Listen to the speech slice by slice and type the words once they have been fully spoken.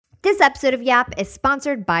This episode of Yap is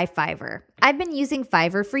sponsored by Fiverr. I've been using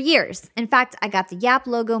Fiverr for years. In fact, I got the Yap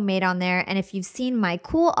logo made on there, and if you've seen my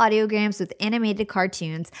cool audiograms with animated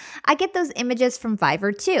cartoons, I get those images from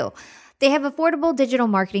Fiverr too. They have affordable digital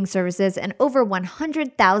marketing services and over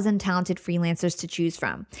 100,000 talented freelancers to choose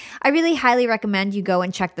from. I really highly recommend you go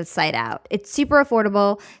and check the site out. It's super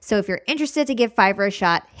affordable, so if you're interested to give Fiverr a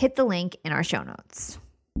shot, hit the link in our show notes.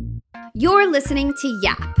 You're listening to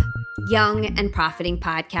Yap, Young and Profiting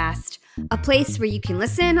Podcast, a place where you can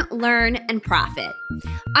listen, learn, and profit.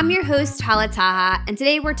 I'm your host, Hala Taha, and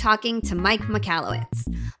today we're talking to Mike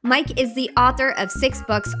Michalowicz. Mike is the author of 6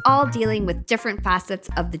 books, all dealing with different facets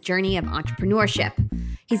of the journey of entrepreneurship.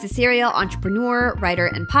 He's a serial entrepreneur, writer,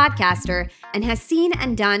 and podcaster, and has seen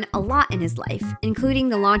and done a lot in his life, including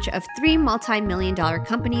the launch of 3 multi-million-dollar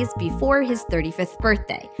companies before his 35th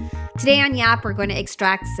birthday. Today on Yap, we're going to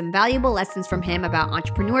extract some valuable lessons from him about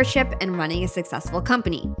entrepreneurship and running a successful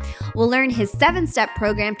company. We'll learn his 7-step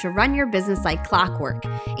program to run your business like clockwork,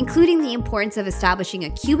 including the importance of establishing a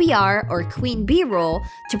QBR or Queen Bee rule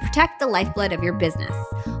to protect the lifeblood of your business.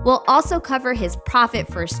 We'll also cover his Profit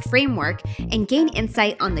First framework and gain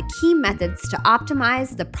insight on the key methods to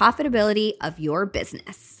optimize the profitability of your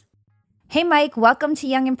business. Hey, Mike, welcome to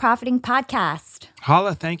Young and Profiting Podcast.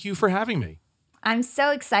 Hala, thank you for having me. I'm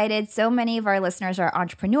so excited. So many of our listeners are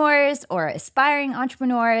entrepreneurs or aspiring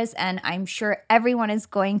entrepreneurs, and I'm sure everyone is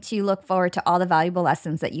going to look forward to all the valuable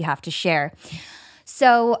lessons that you have to share.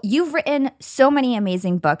 So you've written so many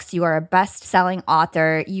amazing books. You are a best-selling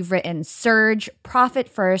author. You've written Surge, Profit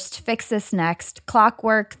First, Fix This Next,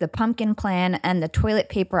 Clockwork, The Pumpkin Plan, and The Toilet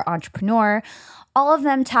Paper Entrepreneur. All of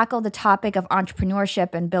them tackle the topic of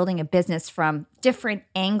entrepreneurship and building a business from different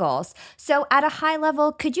angles. So at a high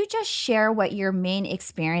level, could you just share what your main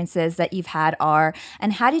experiences that you've had are,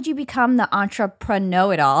 and how did you become the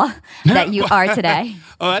entrepreneur-know-it-all that you are today?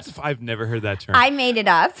 I've never heard that term. I made it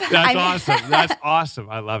up. Awesome. That's awesome.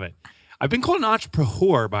 I love it. I've been called an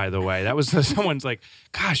entrepreneur, by the way. That was someone's like,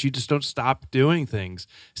 gosh, you just don't stop doing things.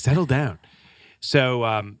 Settle down.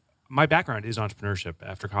 So my background is entrepreneurship.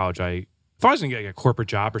 After college, I thought I was going to get a corporate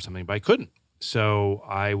job or something, but I couldn't. So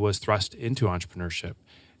I was thrust into entrepreneurship.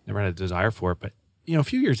 Never had a desire for it, but a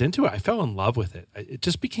few years into it, I fell in love with it. It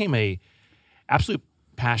just became a absolute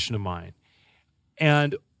passion of mine.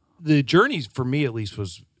 And the journey, for me at least,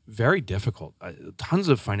 was very difficult. Tons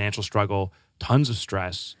of financial struggle, tons of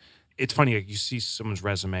stress. It's funny, like you see someone's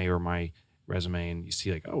resume or my resume, and you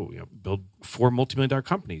see build 4 multi-million-dollar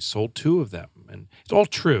companies, sold 2 of them, and it's all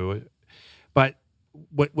true. But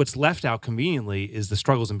what's left out conveniently is the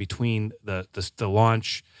struggles in between the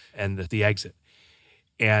launch and the exit.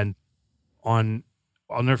 And I'll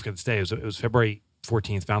never forget this day. It was February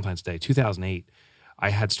 14th, Valentine's Day, 2008. I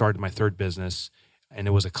had started my 3rd business, and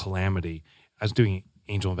it was a calamity. I was doing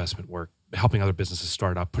angel investment work, helping other businesses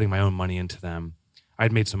start up, putting my own money into them. I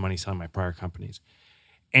had made some money selling my prior companies.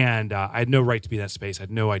 And I had no right to be in that space. I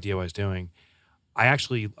had no idea what I was doing. I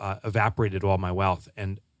actually evaporated all my wealth,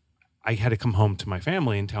 and I had to come home to my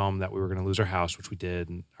family and tell them that we were going to lose our house, which we did,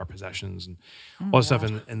 and our possessions and all this stuff.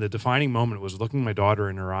 And the defining moment was looking my daughter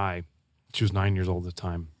in her eye. She was 9 years old at the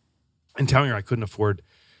time, and telling her I couldn't afford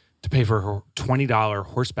to pay for her $20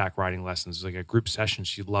 horseback riding lessons. It was like a group session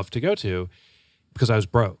she'd love to go to because I was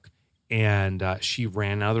broke. And she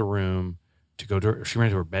ran out of the room she ran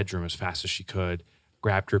to her bedroom as fast as she could,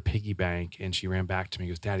 grabbed her piggy bank, and she ran back to me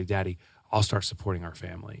and goes, Daddy, I'll start supporting our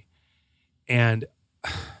family. And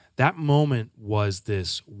that moment was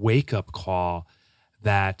this wake-up call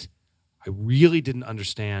that I really didn't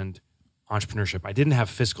understand entrepreneurship. I didn't have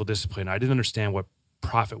fiscal discipline. I didn't understand what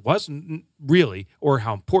profit was really, or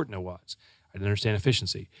how important it was. I didn't understand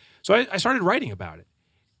efficiency. So I started writing about it.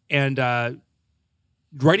 And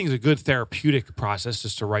writing is a good therapeutic process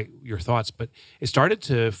just to write your thoughts, but it started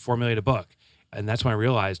to formulate a book. And that's when I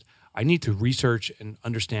realized I need to research and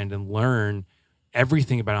understand and learn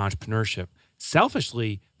everything about entrepreneurship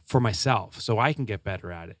selfishly for myself so I can get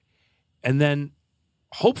better at it. And then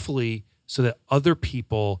hopefully so that other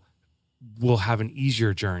people will have an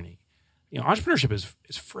easier journey. Entrepreneurship is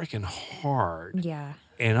freaking hard. Yeah.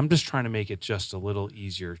 And I'm just trying to make it just a little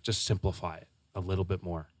easier, just simplify it a little bit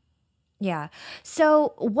more. Yeah.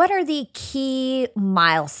 So what are the key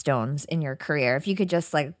milestones in your career? If you could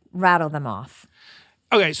just rattle them off.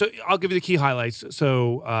 Okay, so I'll give you the key highlights.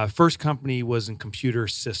 So first company was in computer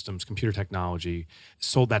systems, computer technology.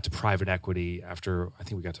 Sold that to private equity after, I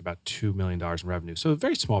think we got to about $2 million in revenue. So a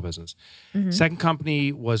very small business. Mm-hmm. Second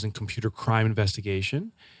company was in computer crime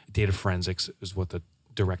investigation. Data forensics is what the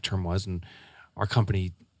direct term was. And our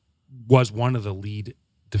company was one of the lead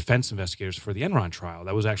defense investigators for the Enron trial.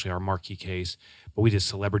 That was actually our marquee case, but we did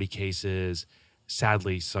celebrity cases.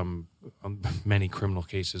 Sadly, many criminal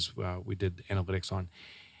cases we did analytics on.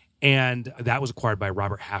 And that was acquired by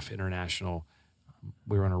Robert Half International.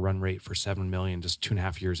 We were on a run rate for $7 million just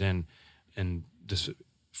 2.5 years in. And this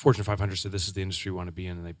Fortune 500 said, this is the industry we want to be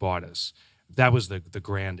in, and they bought us. That was the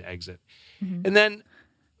grand exit. Mm-hmm. And then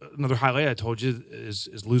another highlight I told you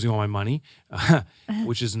is losing all my money,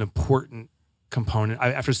 which is an important component.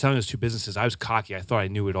 After selling those two businesses, I was cocky. I thought I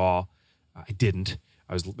knew it all. I didn't.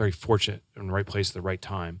 I was very fortunate in the right place at the right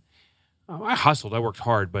time. I hustled. I worked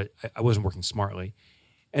hard, but I wasn't working smartly.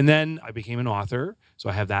 And then I became an author. So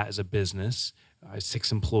I have that as a business. I have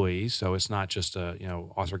 6 employees. So it's not just a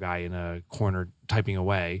author guy in a corner typing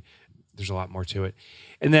away. There's a lot more to it.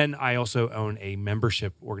 And then I also own a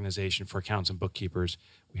membership organization for accountants and bookkeepers.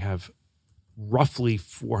 We have roughly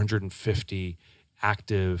 450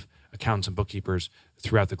 active accountants and bookkeepers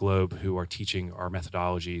throughout the globe who are teaching our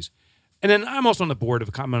methodologies. And then I'm also on the board of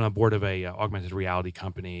a augmented reality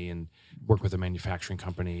company and work with a manufacturing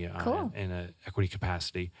company cool. in an equity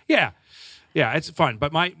capacity. Yeah, it's fun.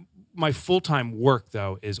 But my full-time work,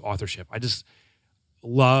 though, is authorship. I just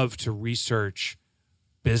love to research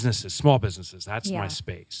businesses, small businesses. That's my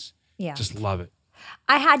space. Yeah. Just love it.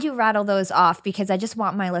 I had you rattle those off because I just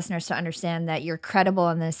want my listeners to understand that you're credible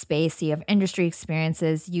in this space. You have industry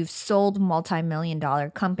experiences. You've sold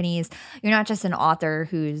multi-million-dollar companies. You're not just an author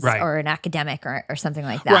or an academic or something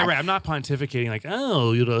like that. Right. I'm not pontificating like,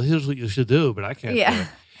 here's what you should do, but I can't do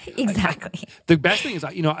it. Exactly. The best thing is,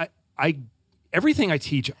 I everything I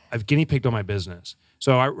teach, I've guinea pigged on my business.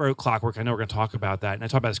 So I wrote Clockwork. I know we're going to talk about that. And I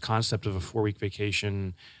talk about this concept of a 4-week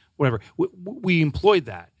vacation, whatever. We employed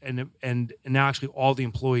that. And now actually all the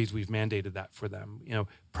employees, we've mandated that for them.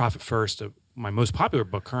 Profit First, my most popular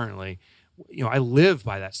book currently, I live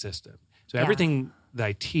by that system. So everything that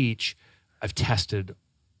I teach, I've tested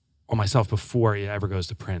on myself before it ever goes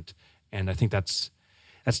to print. And I think that's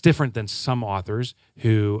different than some authors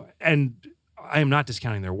who, and I am not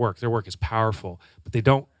discounting their work. Their work is powerful, but they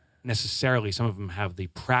don't necessarily, some of them have the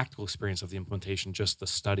practical experience of the implementation, just the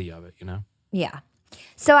study of it, Yeah.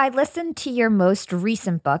 So I listened to your most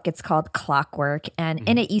recent book. It's called Clockwork. And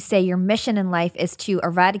in it, you say your mission in life is to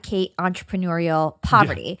eradicate entrepreneurial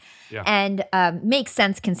poverty. Yeah. And makes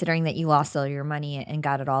sense considering that you lost all your money and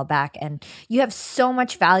got it all back. And you have so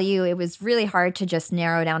much value. It was really hard to just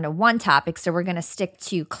narrow down to one topic. So we're going to stick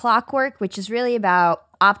to Clockwork, which is really about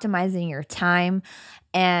optimizing your time,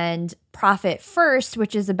 and Profit First,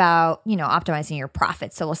 which is about, optimizing your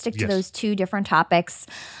profits. So we'll stick to those two different topics.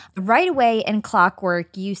 Right away in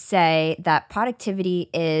Clockwork, you say that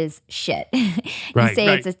productivity is shit. You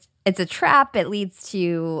say it's a trap. It leads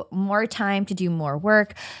to more time to do more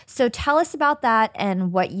work. So tell us about that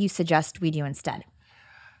and what you suggest we do instead.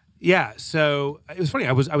 Yeah. So it was funny.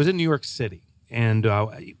 I was in New York City, and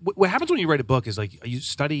what happens when you write a book is like you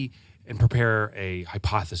study and prepare a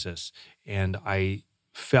hypothesis, and I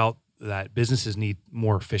felt that businesses need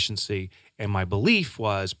more efficiency, and my belief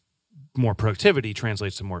was more productivity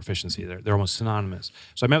translates to more efficiency. They're almost synonymous.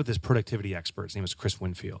 So I met with this productivity expert. His name was Chris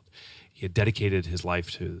Winfield. He had dedicated his life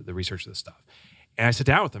to the research of this stuff. And I sat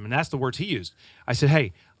down with him, and that's the words he used. I said,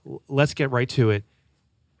 hey, let's get right to it.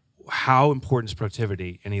 How important is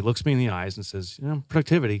productivity? And he looks me in the eyes and says,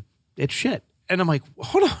 productivity, it's shit. And I'm like,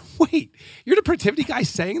 hold on, wait. You're the productivity guy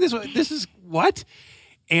saying this? This is what?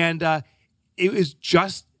 And it was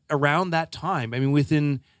just around that time,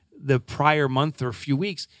 within the prior month or a few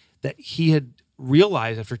weeks, that he had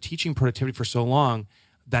realized after teaching productivity for so long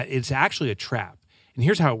that it's actually a trap. And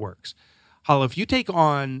here's how it works. Hala, if you take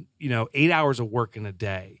on, 8 hours of work in a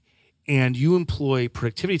day and you employ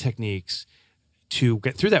productivity techniques to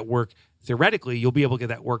get through that work, theoretically, you'll be able to get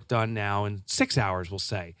that work done now in 6 hours, we'll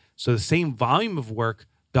say. So the same volume of work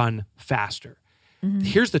done faster. Mm-hmm.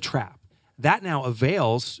 Here's the trap. That now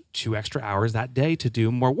avails 2 extra hours that day to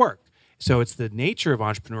do more work. So it's the nature of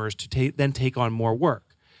entrepreneurs to then take on more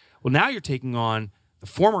work. Well, now you're taking on the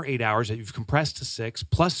former 8 hours that you've compressed to 6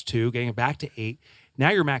 plus 2, getting it back to 8. Now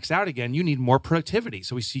you're maxed out again. You need more productivity.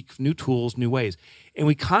 So we seek new tools, new ways. And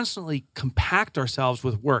we constantly compact ourselves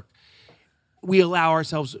with work. We allow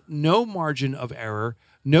ourselves no margin of error,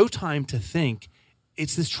 no time to think.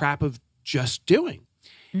 It's this trap of just doing.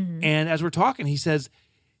 Mm-hmm. And as we're talking,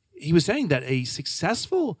 he was saying that a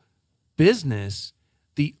successful business,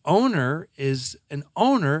 the owner is an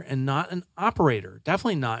owner and not an operator,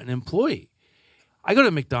 definitely not an employee. I go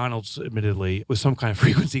to McDonald's, admittedly, with some kind of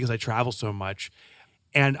frequency because I travel so much.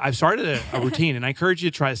 And I've started a routine, and I encourage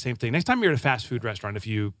you to try the same thing. Next time you're at a fast food restaurant, if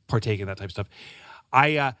you partake in that type of stuff,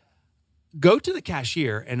 go to the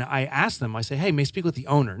cashier and I ask them, I say, hey, may I speak with the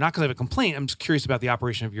owner? Not because I have a complaint. I'm just curious about the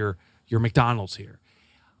operation of your McDonald's here.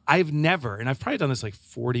 I've never, and I've probably done this like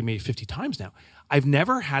 40, maybe 50 times now. I've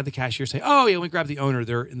never had the cashier say, oh, yeah, let me grab the owner.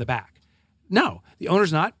 They're in the back. No, the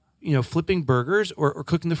owner's not, flipping burgers or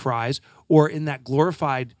cooking the fries or in that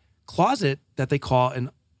glorified closet that they call an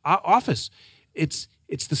office. It's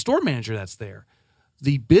the store manager that's there.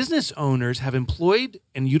 The business owners have employed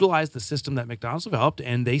and utilized the system that McDonald's developed,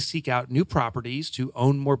 and they seek out new properties to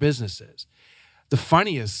own more businesses. The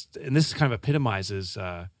funniest, and this kind of epitomizes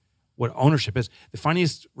what ownership is, the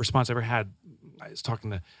funniest response I ever had, I was talking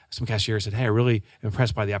to some cashier, said, hey, I really am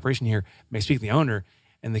impressed by the operation here. May I speak to the owner?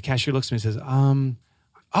 And the cashier looks at me and says,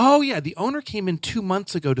 oh, yeah, the owner came in 2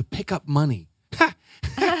 months ago to pick up money.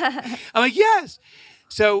 I'm like, yes.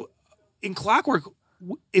 So in Clockwork,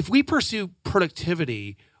 if we pursue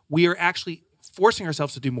productivity, we are actually forcing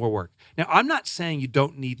ourselves to do more work. Now, I'm not saying you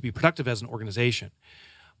don't need to be productive as an organization,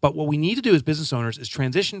 but what we need to do as business owners is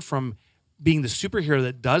transition from being the superhero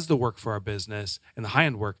that does the work for our business and the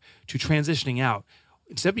high-end work to transitioning out.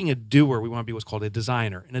 Instead of being a doer, we want to be what's called a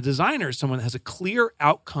designer. And a designer is someone that has a clear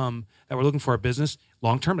outcome that we're looking for our business.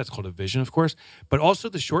 Long-term, that's called a vision, of course, but also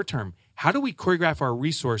the short-term. How do we choreograph our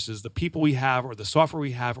resources, the people we have or the software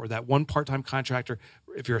we have or that one part-time contractor,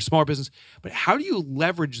 if you're a smaller business, but how do you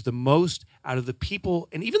leverage the most out of the people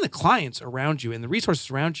and even the clients around you and the resources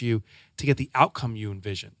around you to get the outcome you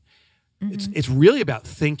envision? Mm-hmm. It's really about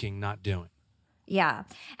thinking, not doing. Yeah.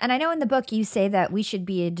 And I know in the book you say that we should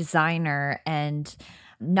be a designer and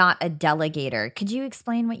not a delegator. Could you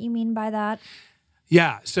explain what you mean by that?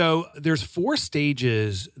 Yeah. So there's 4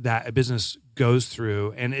 stages that a business goes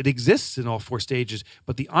through, and it exists in all 4 stages,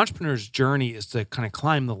 but the entrepreneur's journey is to kind of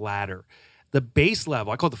climb the ladder. The base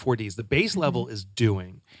level, I call it the 4 Ds. The base level is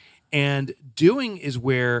doing. And doing is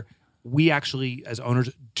where we actually, as owners,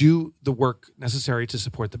 do the work necessary to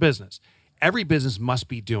support the business. Every business must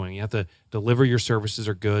be doing. You have to deliver your services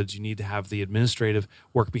or goods. You need to have the administrative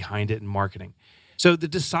work behind it and marketing. So the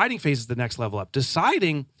deciding phase is the next level up.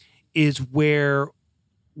 Deciding is where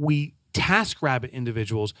we task rabbit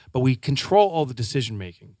individuals, but we control all the decision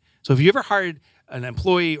making. So if you ever hired an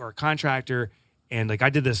employee or a contractor, and like I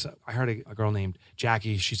did this, I hired a girl named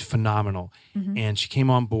Jackie. She's phenomenal. Mm-hmm. And she came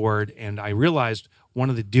on board, and I realized one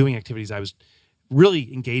of the doing activities I was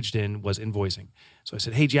really engaged in was invoicing. So I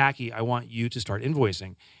said, hey, Jackie, I want you to start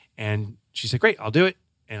invoicing. And she said, great, I'll do it.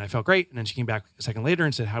 And I felt great. And then she came back a second later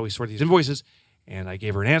and said, how do we sort these invoices? And I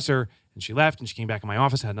gave her an answer, and she left, and she came back in my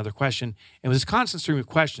office, had another question. And it was this constant stream of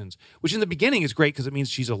questions, which in the beginning is great because it means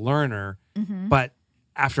she's a learner. Mm-hmm. But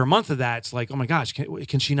after a month of that, it's like, oh my gosh,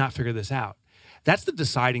 can she not figure this out? That's the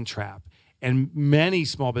deciding trap. And many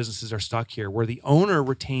small businesses are stuck here where the owner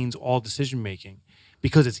retains all decision-making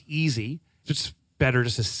because it's easy. It's better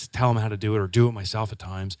just to tell them how to do it or do it myself at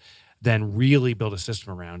times than really build a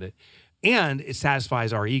system around it. And it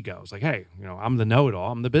satisfies our egos. Like, hey, I'm the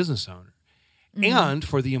know-it-all. I'm the business owner. Mm-hmm. And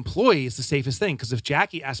for the employee, it's the safest thing because if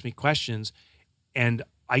Jackie asks me questions and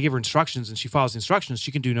I give her instructions and she follows the instructions, she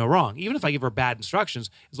can do no wrong. Even if I give her bad instructions,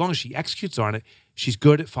 as long as she executes on it, she's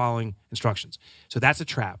good at following instructions. So that's a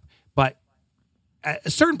trap. But at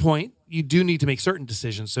a certain point, you do need to make certain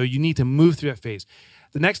decisions. So you need to move through that phase.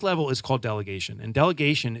 The next level is called delegation. And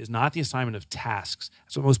delegation is not the assignment of tasks.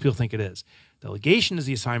 That's what most people think it is. Delegation is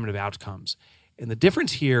the assignment of outcomes. And the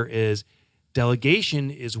difference here is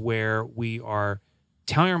delegation is where we are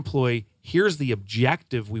telling our employee, here's the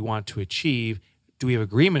objective we want to achieve. Do we have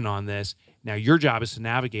agreement on this? Now your job is to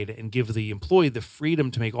navigate it and give the employee the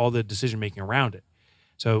freedom to make all the decision-making around it.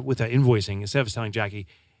 So with that invoicing, instead of telling Jackie,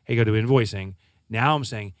 hey, go do invoicing, now I'm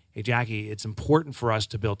saying, hey, Jackie, it's important for us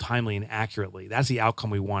to bill timely and accurately. That's the outcome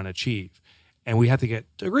we want to achieve. And we have to get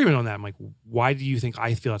agreement on that. I'm like, why do you think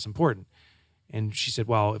I feel that's important? And she said,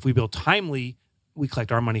 well, if we bill timely, we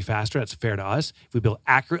collect our money faster. That's fair to us. If we bill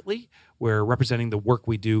accurately, we're representing the work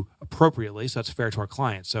we do appropriately. So that's fair to our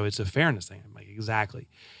clients. So it's a fairness thing. I'm like, exactly.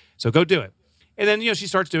 So go do it. And then, she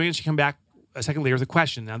starts doing it. She come back a second later with a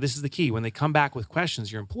question. Now, this is the key. When they come back with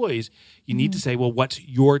questions, your employees, you need to say, well, what's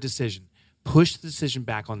your decision? Push the decision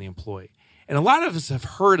back on the employee. And a lot of us have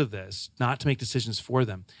heard of this, not to make decisions for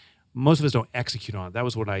them. Most of us don't execute on it. That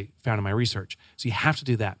was what I found in my research. So you have to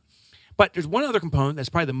do that. But there's one other component that's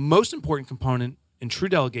probably the most important component in true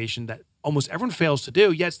delegation that almost everyone fails to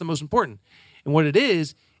do, yet it's the most important. And what it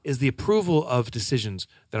is the approval of decisions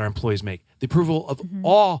that our employees make, the approval of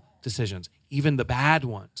all decisions, even the bad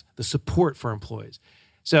ones, the support for employees.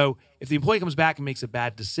 So if the employee comes back and makes a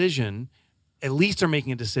bad decision, at least they're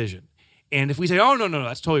making a decision. And if we say, oh, no,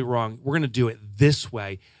 that's totally wrong, we're going to do it this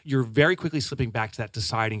way, you're very quickly slipping back to that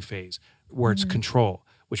deciding phase where it's control.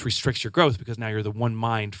 which restricts your growth because now you're the one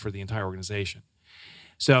mind for the entire organization.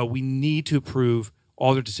 So we need to approve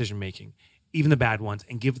all their decision making, even the bad ones,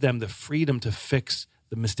 and give them the freedom to fix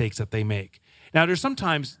the mistakes that they make. Now, there's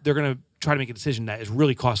sometimes they're going to try to make a decision that is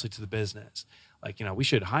really costly to the business. Like, we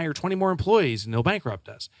should hire 20 more employees and they'll bankrupt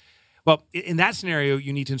us. Well, in that scenario,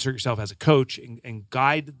 you need to insert yourself as a coach and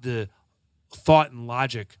guide the thought and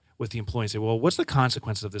logic with the employee and say, well, what's the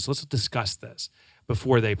consequences of this? Let's discuss this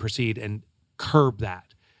before they proceed and curb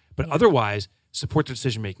that. But otherwise, support their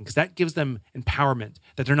decision-making, because that gives them empowerment,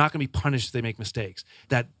 that they're not going to be punished if they make mistakes,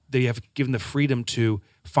 that they have given the freedom to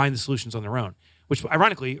find the solutions on their own, which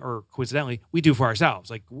ironically or coincidentally, we do for ourselves.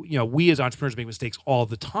 Like, we as entrepreneurs make mistakes all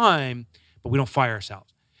the time, but we don't fire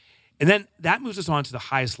ourselves. And then that moves us on to the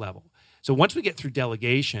highest level. So once we get through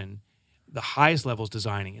delegation, the highest level is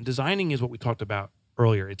designing. And designing is what we talked about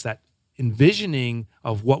earlier. It's that envisioning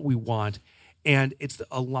of what we want, and it's the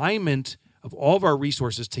alignment of all of our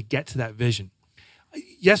resources to get to that vision.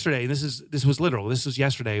 Yesterday, this was literal. This was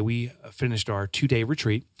yesterday. We finished our 2-day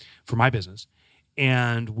retreat for my business,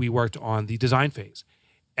 and we worked on the design phase.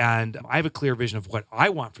 And I have a clear vision of what I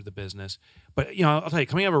want for the business. But I'll tell you,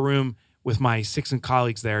 coming out of a room with my 6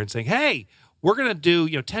 colleagues there and saying, "Hey, we're going to do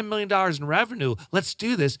 $10 million in revenue. Let's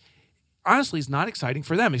do this." Honestly, it's not exciting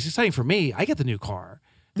for them. It's exciting for me. I get the new car,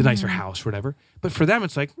 the nicer house, whatever. But for them,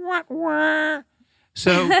 it's like, wah, wah.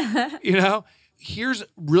 So here's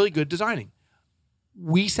really good designing.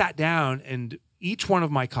 We sat down and each one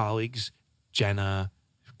of my colleagues, Jenna,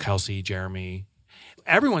 Kelsey, Jeremy,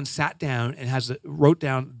 everyone sat down and wrote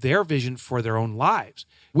down their vision for their own lives.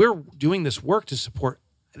 We're doing this work to support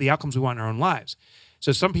the outcomes we want in our own lives.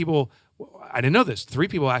 So some people, I didn't know this, 3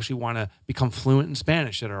 people actually want to become fluent in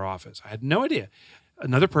Spanish at our office. I had no idea.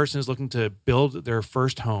 Another person is looking to build their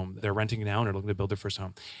first home. They're renting now and they're looking to build their first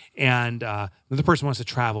home. And another person wants to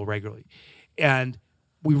travel regularly. And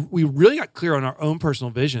we really got clear on our own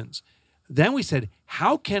personal visions. Then we said,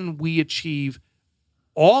 how can we achieve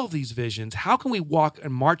all of these visions? How can we walk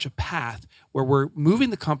and march a path where we're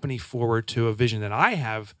moving the company forward to a vision that I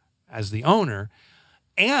have as the owner,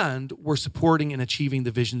 and we're supporting and achieving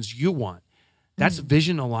the visions you want? That's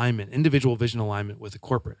vision alignment, individual vision alignment with the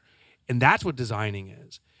corporate. And that's what designing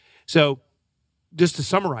is. So just to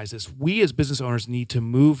summarize this, we as business owners need to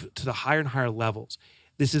move to the higher and higher levels.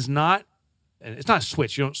 This is not, and it's not a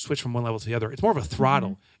switch. You don't switch from one level to the other. It's more of a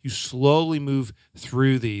throttle. You slowly move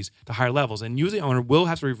through the higher levels. And you, the owner, will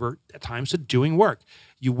have to revert at times to doing work.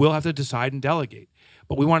 You will have to decide and delegate.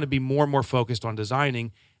 But we want to be more and more focused on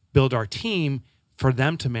designing, build our team for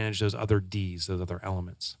them to manage those other Ds, those other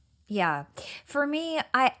elements. Yeah. For me,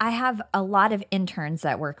 I have a lot of interns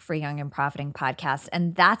that work for Young and Profiting Podcasts,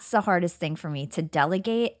 and that's the hardest thing for me, to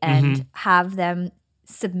delegate and have them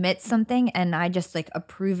submit something and I just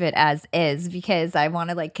approve it as is, because I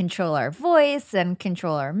want to control our voice and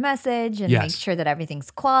control our message and make sure that everything's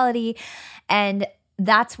quality. And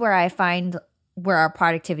that's where I find where our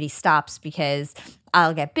productivity stops, because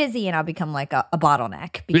I'll get busy and I'll become a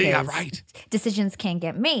bottleneck because decisions can't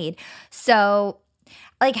get made. So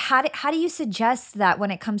how do you suggest that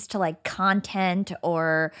when it comes to content,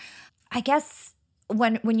 or I guess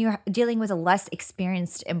when you're dealing with a less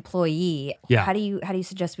experienced employee, how do you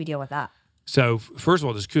suggest we deal with that? So first of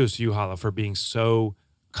all, just kudos to you, Hala, for being so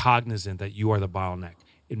cognizant that you are the bottleneck.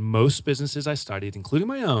 In most businesses I studied, including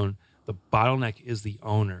my own, the bottleneck is the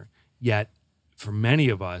owner. Yet for many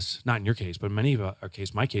of us, not in your case, but in many of our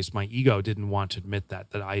case, my ego didn't want to admit that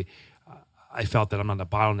I felt that I'm not a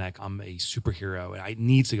bottleneck. I'm a superhero, and it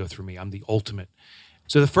needs to go through me. I'm the ultimate.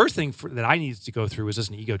 So the first thing that I needed to go through was just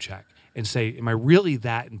an ego check and say, am I really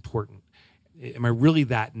that important? Am I really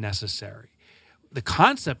that necessary? The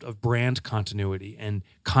concept of brand continuity and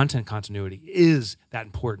content continuity is that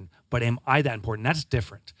important, but am I that important? That's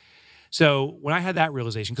different. So when I had that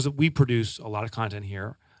realization, because we produce a lot of content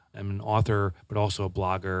here, I'm an author, but also a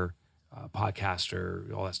blogger,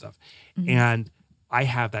 podcaster, all that stuff. And I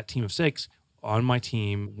have that team of 6 on my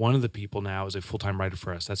team. One of the people now is a full-time writer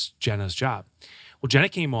for us. That's Jenna's job. Well, Jenna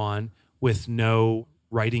came on with no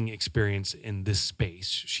writing experience in this space.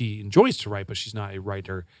 She enjoys to write, but she's not a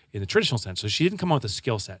writer in the traditional sense. So she didn't come on with a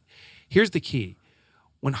skill set. Here's the key.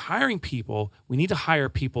 When hiring people, we need to hire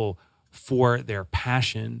people for their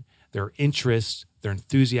passion, their interests, their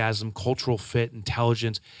enthusiasm, cultural fit,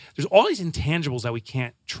 intelligence. There's all these intangibles that we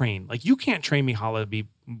can't train. You can't train me, Hala, to be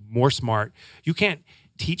more smart. You can't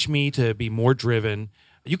teach me to be more driven.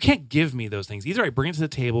 You can't give me those things. Either I bring it to the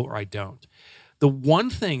table or I don't. The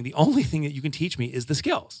only thing that you can teach me is the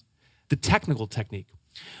skills, the technical technique.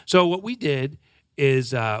 So what we did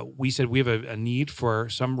is we said we have a need for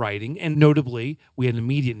some writing, and notably we had an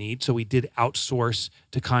immediate need, so we did outsource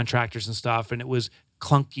to contractors and stuff, and it was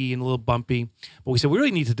clunky and a little bumpy, but we said we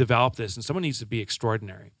really need to develop this, and someone needs to be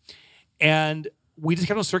extraordinary. And we just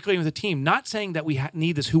kept on circulating with the team, not saying that we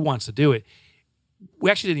need this, who wants to do it.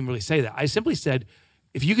 We actually didn't even really say that. I simply said,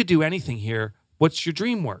 if you could do anything here, what's your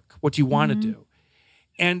dream work? What do you want to do?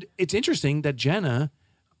 And it's interesting that Jenna,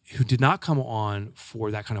 who did not come on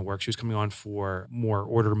for that kind of work, she was coming on for more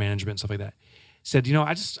order management and stuff like that, said,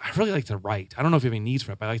 I really like to write. I don't know if you have any needs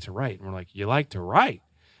for it, but I like to write. And we're like, you like to write?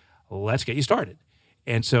 Let's get you started.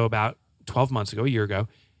 And so about 12 months ago, a year ago,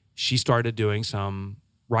 she started doing some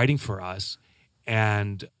writing for us,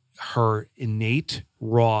 and her innate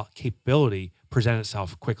raw capability presented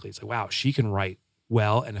itself quickly. It's like, wow, she can write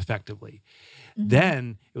well and effectively.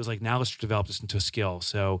 Then it was like, now let's develop this into a skill.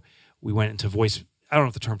 So we went into voice, I don't know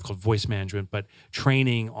if the term's called voice management, but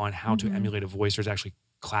training on how to emulate a voice. There's actually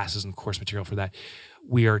classes and course material for that.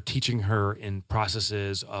 We are teaching her in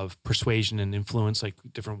processes of persuasion and influence, like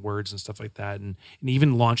different words and stuff like that. And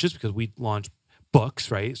even launches, because we launch books,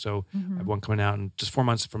 right? So I have one coming out in just 4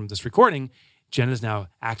 months from this recording. Jen is now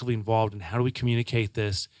actively involved in how do we communicate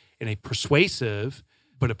this in a persuasive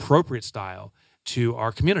but appropriate style to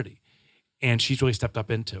our community. And she's really stepped up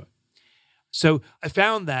into it. So I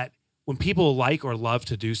found that when people like or love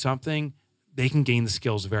to do something, they can gain the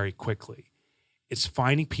skills very quickly. It's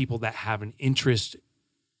finding people that have an interest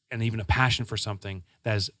and even a passion for something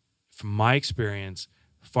that is, from my experience,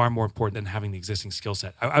 far more important than having the existing skill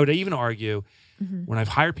set. I would even argue when I've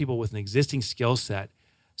hired people with an existing skill set,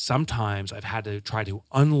 sometimes I've had to try to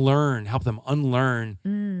help them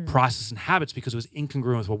unlearn process and habits because it was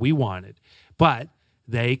incongruent with what we wanted. But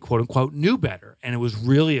they, quote unquote, knew better. And it was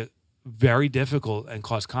really very difficult and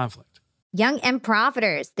caused conflict. Young and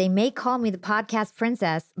profiters, they may call me the podcast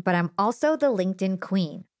princess, but I'm also the LinkedIn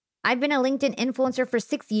queen. I've been a LinkedIn influencer for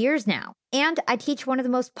 6 years now, and I teach one of the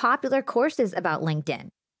most popular courses about LinkedIn.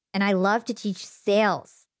 And I love to teach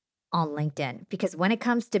sales on LinkedIn because when it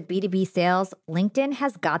comes to B2B sales, LinkedIn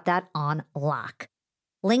has got that on lock.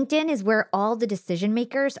 LinkedIn is where all the decision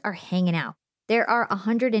makers are hanging out. There are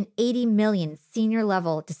 180 million senior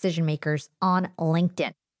level decision makers on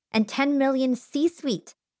LinkedIn and 10 million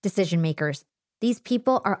C-suite decision makers. These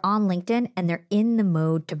people are on LinkedIn and they're in the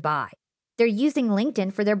mode to buy. They're using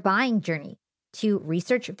LinkedIn for their buying journey, to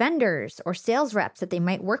research vendors or sales reps that they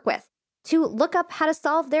might work with, to look up how to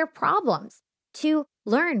solve their problems, to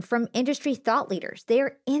learn from industry thought leaders. They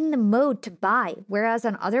are in the mode to buy, whereas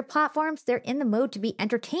on other platforms, they're in the mode to be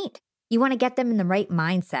entertained. You want to get them in the right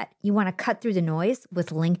mindset. You want to cut through the noise with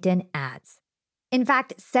LinkedIn ads. In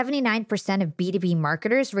fact, 79% of B2B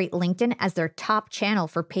marketers rate LinkedIn as their top channel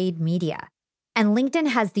for paid media. And LinkedIn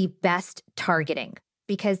has the best targeting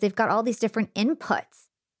because they've got all these different inputs.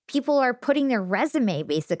 People are putting their resume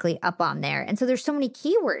basically up on there. And so there's so many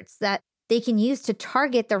keywords that they can use to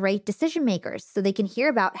target the right decision makers so they can hear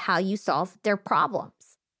about how you solve their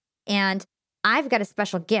problems. And I've got a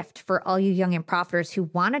special gift for all you young and profiters who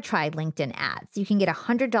want to try LinkedIn ads. You can get a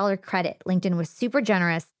 $100 credit. LinkedIn was super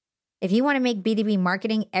generous. If you want to make B2B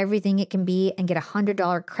marketing everything it can be and get a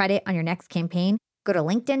 $100 credit on your next campaign, go to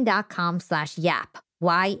linkedin.com/yap,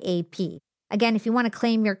 Y-A-P. Again, if you want to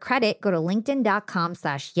claim your credit, go to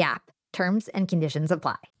linkedin.com/yap. Terms and conditions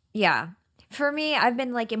apply. Yeah. For me, I've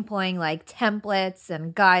been employing templates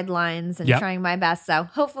and guidelines and trying my best. So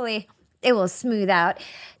hopefully it will smooth out.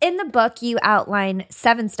 In the book, you outline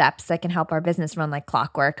 7 steps that can help our business run like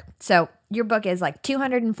clockwork. So your book is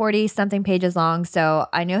 240 something pages long. So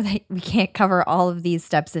I know that we can't cover all of these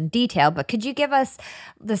steps in detail, but could you give us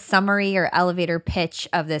the summary or elevator pitch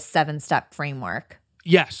of this 7-step framework?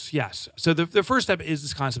 Yes. So the first step is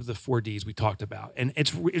this concept of the 4 Ds we talked about. And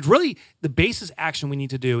it's really the basis action we need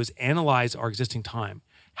to do is analyze our existing time.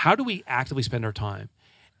 How do we actively spend our time?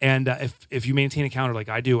 And if you maintain a calendar like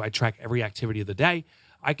I do, I track every activity of the day.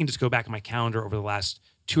 I can just go back in my calendar over the last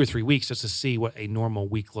 2 or 3 weeks just to see what a normal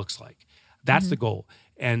week looks like. That's the goal.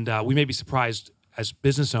 And we may be surprised as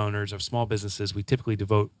business owners of small businesses, we typically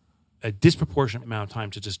devote a disproportionate amount of time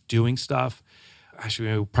to just doing stuff.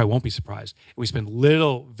 Actually, we probably won't be surprised. We spend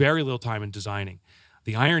very little time in designing.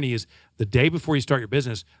 The irony is the day before you start your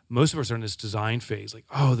business, most of us are in this design phase.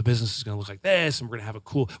 The business is going to look like this, and we're going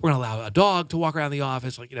to allow a dog to walk around the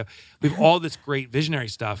office. We have all this great visionary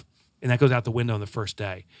stuff, and that goes out the window on the first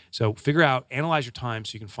day. So analyze your time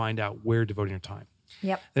so you can find out where you're devoting your time.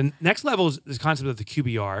 Yep. The next level is this concept of the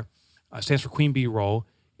QBR, stands for Queen Bee Role.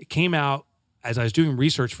 It came out as I was doing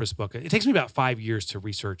research for this book. It takes me about 5 years to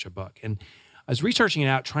research a book. And I was researching it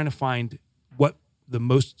out, trying to find what the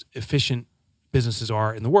most efficient businesses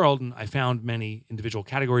are in the world. And I found many individual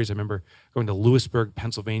categories. I remember going to Lewisburg,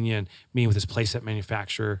 Pennsylvania, and meeting with this playset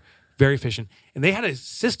manufacturer, very efficient. And they had a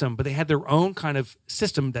system, but they had their own kind of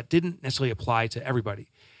system that didn't necessarily apply to everybody.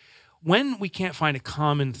 When we can't find a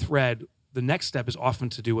common thread, the next step is often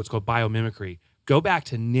to do what's called biomimicry. Go back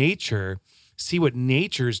to nature, see what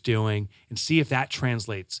nature's doing, and see if that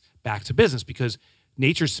translates back to business. Because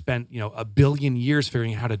nature spent, 1 billion years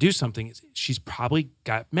figuring out how to do something. She's probably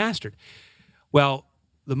got mastered. Well,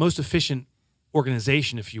 the most efficient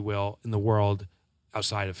organization, if you will, in the world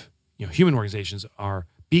outside of human organizations are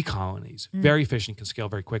bee colonies. Very efficient, can scale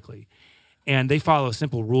very quickly. And they follow a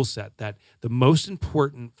simple rule set that the most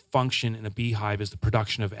important function in a beehive is the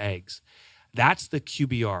production of eggs. That's the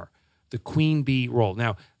QBR, the queen bee role.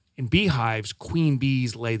 Now, in beehives, queen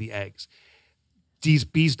bees lay the eggs. These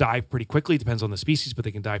bees die pretty quickly, depends on the species, but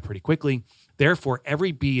they can die pretty quickly. Therefore,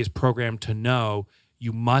 every bee is programmed to know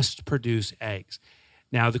you must produce eggs.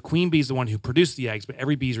 Now, the queen bee is the one who produced the eggs, but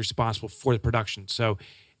every bee is responsible for the production. So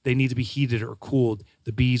they need to be heated or cooled.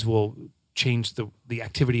 The bees will change the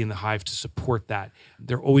activity in the hive to support that.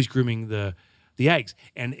 They're always grooming the eggs.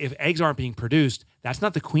 And if eggs aren't being produced, that's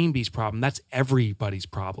not the queen bee's problem. That's everybody's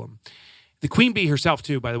problem. The queen bee herself,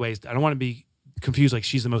 too, by the way, I don't want to be confused like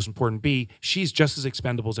she's the most important bee. She's just as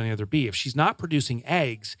expendable as any other bee. If she's not producing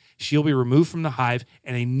eggs, she'll be removed from the hive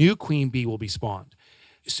and a new queen bee will be spawned.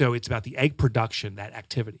 So it's about the egg production, that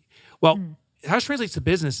activity. Well, how it translates to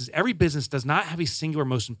business is every business does not have a singular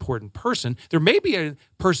most important person. There may be a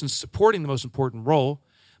person supporting the most important role,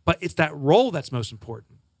 but it's that role that's most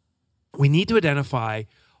important. We need to identify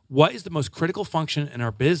what is the most critical function in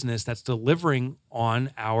our business that's delivering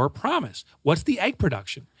on our promise. What's the egg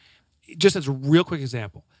production? Just as a real quick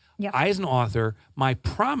example, I, as an author, my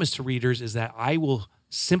promise to readers is that I will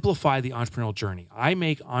simplify the entrepreneurial journey. I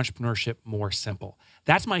make entrepreneurship more simple.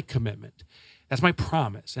 That's my commitment. That's my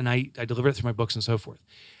promise. And I deliver it through my books and so forth.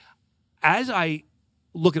 As I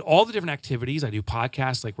look at all the different activities, I do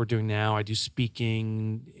podcasts like we're doing now. I do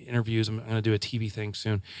speaking, interviews. I'm going to do a TV thing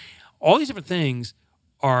soon. All these different things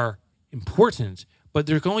are important, but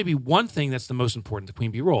there can only be one thing that's the most important, the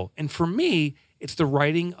queen bee role. And for me, it's the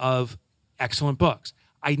writing of excellent books.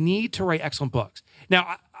 I need to write excellent books.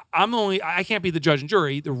 Now, I can't be the judge and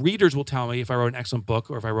jury. The readers will tell me if I wrote an excellent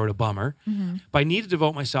book or if I wrote a bummer. But I need to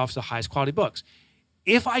devote myself to the highest quality books.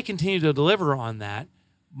 If I continue to deliver on that,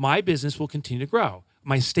 my business will continue to grow.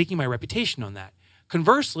 I'm staking my reputation on that.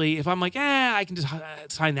 Conversely, if I'm like, I can just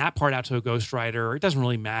sign that part out to a ghostwriter, or it doesn't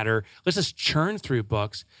really matter, let's just churn through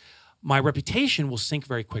books, my reputation will sink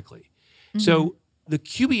very quickly. So the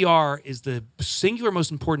QBR is the singular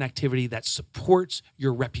most important activity that supports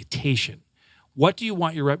your reputation. What do you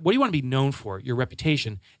want what do you want to be known for? Your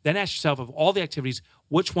reputation. Then ask yourself, of all the activities,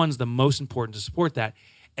 which one's the most important to support that?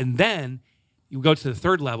 And then you go to the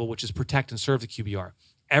third level, which is protect and serve the QBR.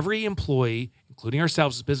 Every employee, including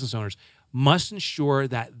ourselves as business owners, must ensure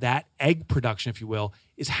that that egg production, if you will,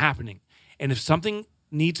 is happening. And if something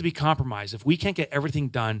needs to be compromised, if we can't get everything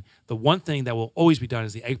done, the one thing that will always be done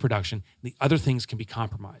is the egg production. The other things can be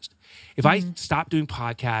compromised. If I stop doing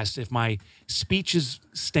podcasts, if my speeches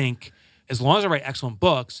stink, as long as I write excellent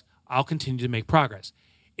books, I'll continue to make progress.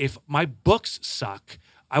 If my books suck,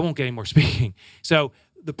 I won't get any more speaking. So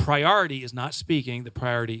the priority is not speaking. The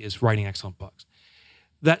priority is writing excellent books.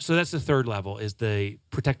 So that's the third level, is the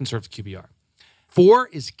protect and serve the QBR. 4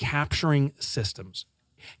 is capturing systems.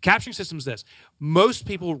 Capturing systems is this. Most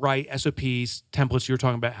people write SOPs, templates. You were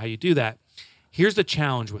talking about how you do that. Here's the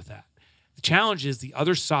challenge with that. The challenge is the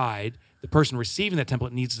other side, the person receiving that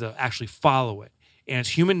template, needs to actually follow it. And it's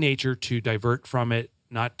human nature to divert from it,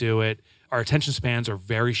 not do it. Our attention spans are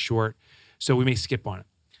very short, so we may skip on it.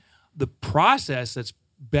 The process that's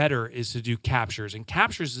better is to do captures. And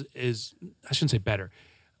captures is, I shouldn't say better,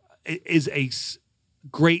 is a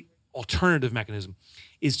great alternative mechanism,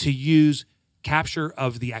 is to use capture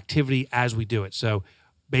of the activity as we do it. So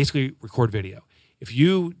basically record video. If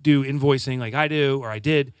you do invoicing like I do or I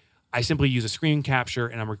did, I simply use a screen capture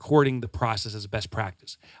and I'm recording the process as a best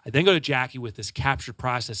practice. I then go to Jackie with this captured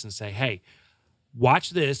process and say, hey,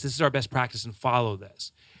 watch this. This is our best practice and follow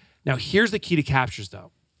this. Now, here's the key to captures,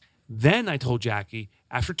 though. Then I told Jackie,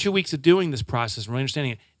 after 2 weeks of doing this process and really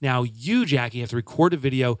understanding it, now you, Jackie, have to record a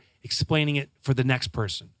video explaining it for the next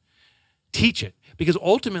person. Teach it, because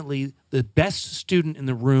ultimately the best student in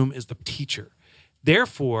the room is the teacher.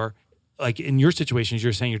 Therefore, like in your situation, as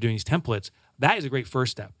you're saying you're doing these templates, that is a great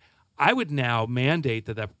first step. I would now mandate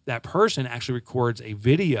that person actually records a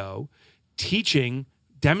video teaching,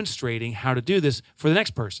 demonstrating how to do this for the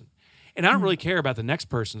next person. And I don't really care about the next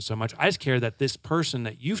person so much. I just care that this person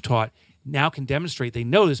that you've taught now can demonstrate they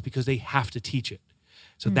know this because they have to teach it.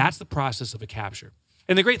 So that's the process of a capture.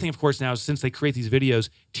 And the great thing, of course, now is since they create these videos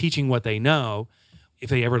teaching what they know, if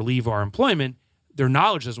they ever leave our employment, their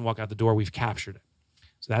knowledge doesn't walk out the door. We've captured it.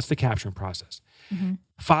 So that's the capturing process.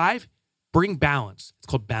 5, bring balance. It's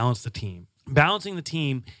called balance the team. Balancing the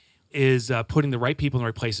team is putting the right people in the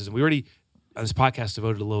right places. And we already, on this podcast,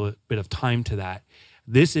 devoted a little bit of time to that.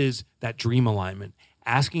 This is that dream alignment,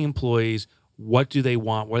 asking employees what do they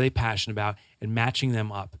want, what are they passionate about, and matching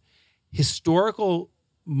them up. Historical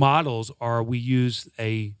models are we use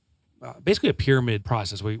basically a pyramid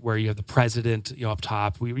process where you have the president up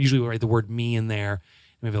top. We usually write the word me in there. And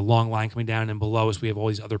we have a long line coming down, and below us we have all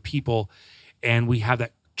these other people. And we have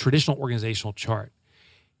that traditional organizational chart.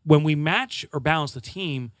 When we match or balance the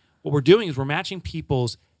team, what we're doing is we're matching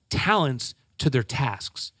people's talents to their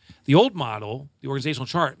tasks. The old model, the organizational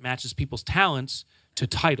chart, matches people's talents to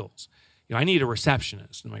titles. I need a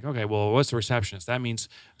receptionist. I'm like, okay, well, what's a receptionist? That means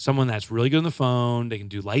someone that's really good on the phone. They can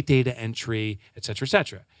do light data entry, et cetera, et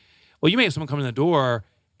cetera. Well, you may have someone come in the door,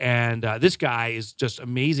 and this guy is just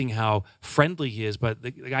amazing how friendly he is, but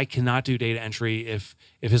the guy cannot do data entry if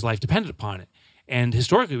his life depended upon it. And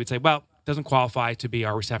historically, we'd say, well, doesn't qualify to be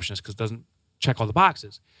our receptionist because it doesn't check all the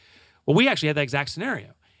boxes. Well, we actually had that exact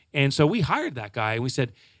scenario. And so we hired that guy, and we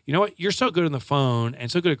said, you know what, you're so good on the phone and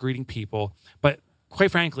so good at greeting people, but quite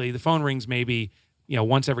frankly, the phone rings maybe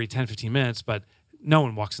once every 10, 15 minutes, but no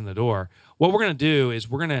one walks in the door. What we're going to do is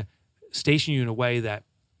we're going to station you in a way that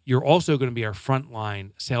you're also going to be our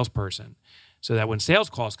frontline salesperson, so that when sales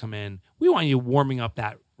calls come in, we want you warming up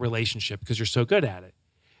that relationship because you're so good at it.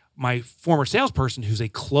 My former salesperson, who's a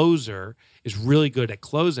closer, is really good at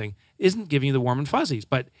closing, isn't giving you the warm and fuzzies,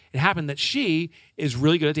 but it happened that she is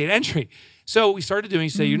really good at data entry. So we started doing,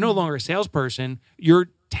 you're no longer a salesperson, your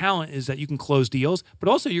talent is that you can close deals, but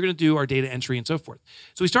also you're going to do our data entry and so forth.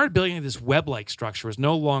 So we started building this web-like structure. It's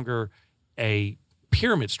no longer a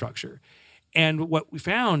pyramid structure. And what we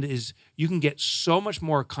found is you can get so much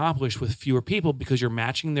more accomplished with fewer people because you're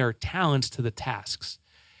matching their talents to the tasks.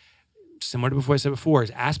 Similar to what I said before,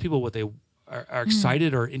 is ask people what they are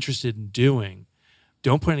excited or interested in doing.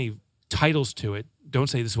 Don't put any titles to it. Don't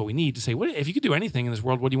say this is what we need. To say, what if you could do anything in this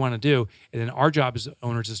world, what do you want to do? And then our job as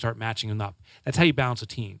owners is to start matching them up. That's how you balance a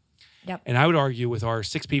team. Yep. And I would argue with our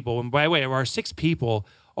 6 people, and by the way, of our 6 people,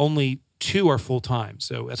 only 2 are full-time.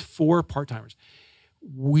 So that's 4 part-timers.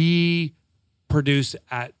 We produce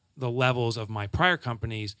at the levels of my prior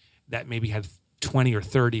companies that maybe had 20 or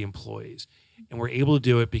 30 employees. And we're able to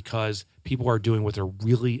do it because people are doing what they're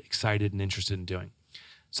really excited and interested in doing.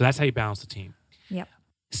 So that's how you balance the team. Yep.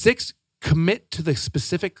 6, commit to the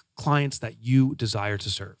specific clients that you desire to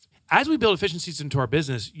serve. As we build efficiencies into our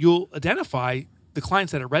business, you'll identify the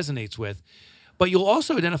clients that it resonates with, but you'll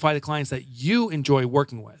also identify the clients that you enjoy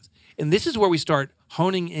working with. And this is where we start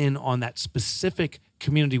honing in on that specific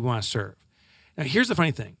community we want to serve. Now, here's the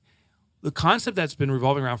funny thing. The concept that's been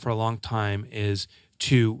revolving around for a long time is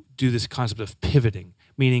to do this concept of pivoting,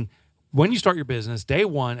 meaning when you start your business, day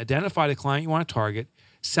one, identify the client you want to target,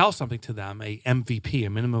 sell something to them, a MVP, a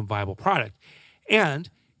minimum viable product. And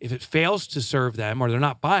if it fails to serve them or they're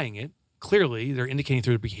not buying it, clearly they're indicating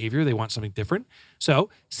through their behavior they want something different. So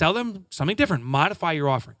sell them something different, modify your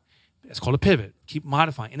offering. It's called a pivot. Keep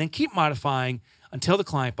modifying, and then keep modifying until the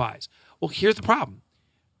client buys. Well, here's the problem.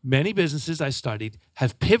 Many businesses I studied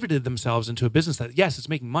have pivoted themselves into a business that, yes, it's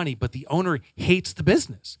making money, but the owner hates the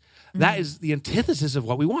business. That is the antithesis of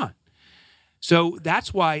what we want. So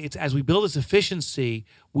that's why it's as we build this efficiency,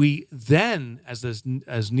 we then,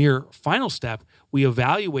 as near final step, we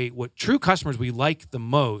evaluate what true customers we like the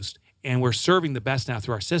most, and we're serving the best now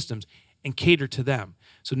through our systems and cater to them.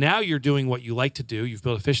 So now you're doing what you like to do, you've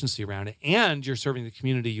built efficiency around it, and you're serving the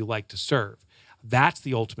community you like to serve. That's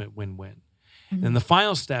the ultimate win-win. Mm-hmm. And the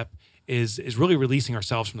final step is really releasing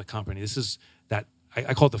ourselves from the company. This is that,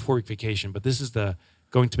 I call it the 4-week vacation, but this is the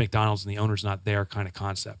going to McDonald's and the owner's not there kind of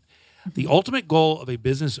concept. The ultimate goal of a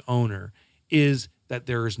business owner is that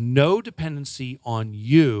there is no dependency on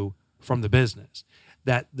you from the business,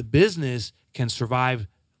 that the business can survive,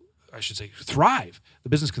 I should say thrive. The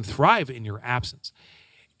business can thrive in your absence.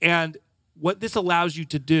 And what this allows you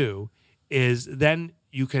to do is then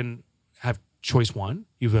you can have choice one.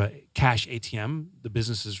 You have a cash ATM. The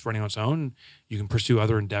business is running on its own. You can pursue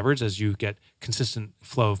other endeavors as you get consistent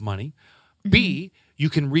flow of money. Mm-hmm. B, you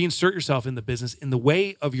can reinsert yourself in the business in the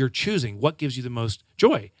way of your choosing. What gives you the most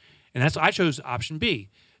joy? And I chose option B.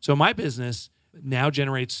 So my business now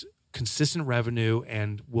generates consistent revenue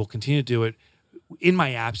and will continue to do it in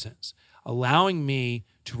my absence, allowing me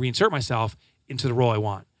to reinsert myself into the role I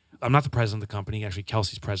want. I'm not the president of the company. Actually,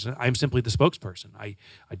 Kelsey's president. I'm simply the spokesperson. I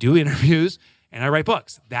do interviews and I write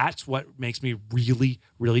books. That's what makes me really,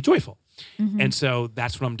 really joyful. And so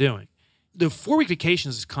that's what I'm doing. The 4-week vacation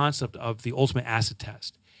is this concept of the ultimate acid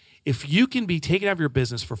test. If you can be taken out of your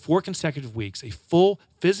business for 4 consecutive weeks, a full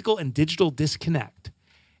physical and digital disconnect,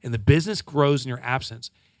 and the business grows in your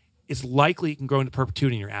absence, it's likely it can grow into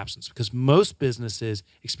perpetuity in your absence, because most businesses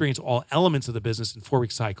experience all elements of the business in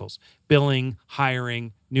 4-week cycles: billing,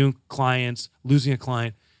 hiring, new clients, losing a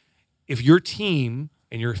client. If your team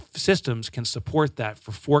and your systems can support that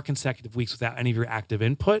for 4 consecutive weeks without any of your active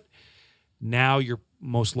input, now you're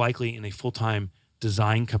most likely in a full-time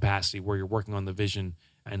design capacity where you're working on the vision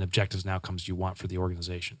and objectives and outcomes you want for the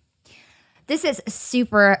organization. This is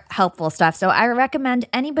super helpful stuff. So I recommend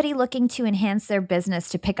anybody looking to enhance their business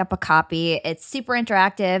to pick up a copy. It's super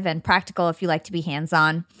interactive and practical if you like to be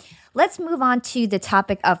hands-on. Let's move on to the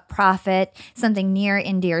topic of profit, something near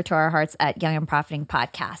and dear to our hearts at Young and Profiting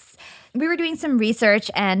Podcasts. We were doing some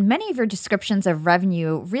research, and many of your descriptions of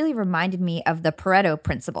revenue really reminded me of the Pareto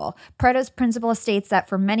principle. Pareto's principle states that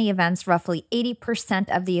for many events, roughly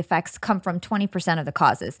 80% of the effects come from 20% of the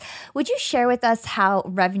causes. Would you share with us how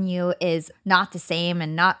revenue is not the same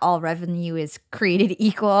and not all revenue is created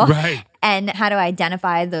equal? Right. And how to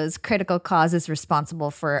identify those critical causes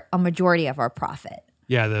responsible for a majority of our profit?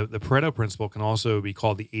 Yeah, the Pareto principle can also be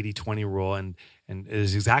called the 80-20 rule, and it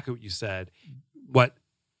is exactly what you said. What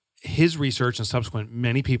his research and subsequent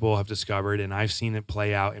many people have discovered, and I've seen it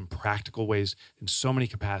play out in practical ways in so many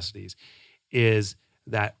capacities, is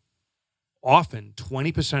that often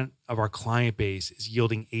 20% of our client base is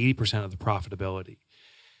yielding 80% of the profitability.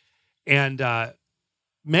 And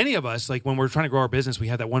many of us, like when we're trying to grow our business, we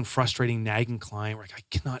have that one frustrating, nagging client where I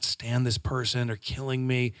cannot stand this person, they're killing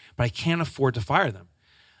me, but I can't afford to fire them.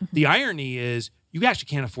 The irony is you actually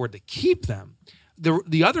can't afford to keep them.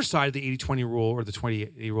 The other side of the 80-20 rule, or the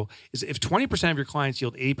 20-80 rule, is if 20% of your clients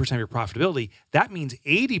yield 80% of your profitability, that means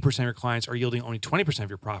 80% of your clients are yielding only 20% of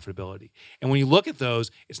your profitability. And when you look at those,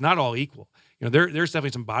 it's not all equal. There's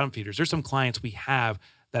definitely some bottom feeders. There's some clients we have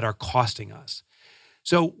that are costing us.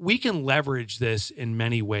 So we can leverage this in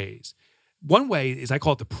many ways. One way is I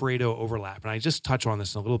call it the Pareto overlap, and I just touch on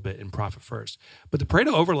this in a little bit in Profit First. But the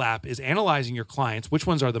Pareto overlap is analyzing your clients, which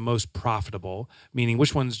ones are the most profitable, meaning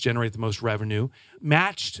which ones generate the most revenue,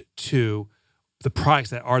 matched to the products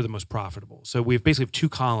that are the most profitable. So we basically have 2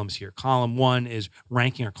 columns here. Column 1 is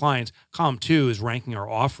ranking our clients. Column 2 is ranking our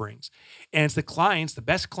offerings. And it's the clients, the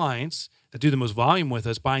best clients that do the most volume with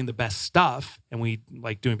us, buying the best stuff, and we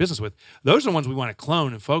like doing business with. Those are the ones we want to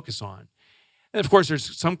clone and focus on. And of course,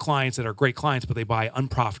 there's some clients that are great clients, but they buy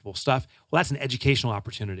unprofitable stuff. Well, that's an educational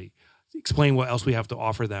opportunity. Explain what else we have to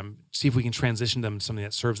offer them. See if we can transition them to something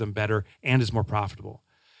that serves them better and is more profitable.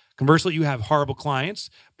 Conversely, you have horrible clients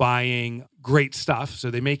buying great stuff. So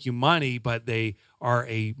they make you money, but they are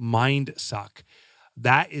a mind suck.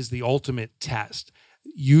 That is the ultimate test.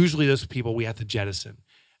 Usually those people we have to jettison.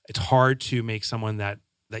 It's hard to make someone that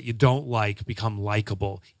you don't like become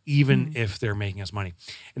likable, even if they're making us money.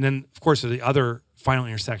 And then, of course, the other final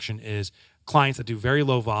intersection is clients that do very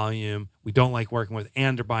low volume, we don't like working with,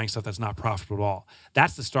 and they're buying stuff that's not profitable at all.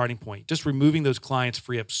 That's the starting point. Just removing those clients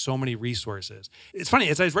free up so many resources. It's funny,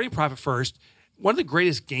 as I was writing Profit First, one of the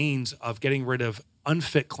greatest gains of getting rid of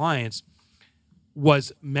unfit clients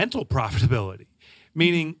was mental profitability.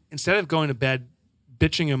 Meaning, instead of going to bed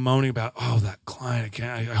bitching and moaning about, oh, that client,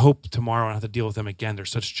 I hope tomorrow I don't have to deal with them again. They're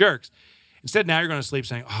such jerks. Instead, now you're going to sleep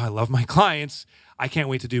saying, oh, I love my clients. I can't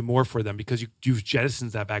wait to do more for them, because you've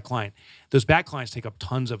jettisoned that bad client. Those bad clients take up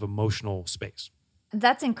tons of emotional space.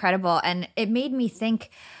 That's incredible. And it made me think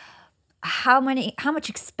how much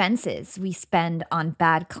expenses we spend on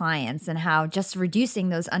bad clients, and how just reducing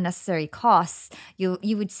those unnecessary costs, you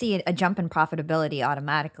would see a jump in profitability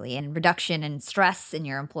automatically, and reduction in stress in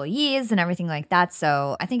your employees and everything like that.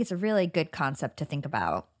 So I think it's a really good concept to think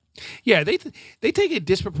about. Yeah, they take a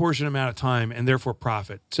disproportionate amount of time and therefore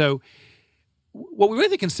profit. So what we really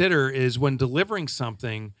have to consider is, when delivering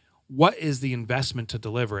something, what is the investment to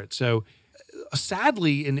deliver it? So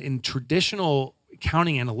sadly, in traditional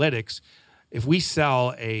accounting analytics, if we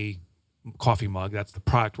sell a coffee mug, that's the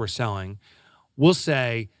product we're selling, we'll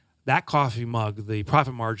say that coffee mug, the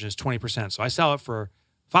profit margin is 20%. So I sell it for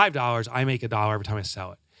 $5, I make $1 every time I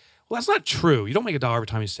sell it. Well, that's not true. You don't make $1 every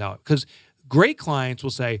time you sell it, because great clients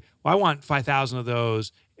will say, well, I want 5,000 of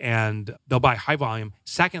those, and they'll buy high volume.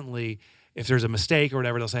 Secondly, if there's a mistake or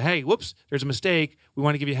whatever, they'll say, hey, whoops, there's a mistake. We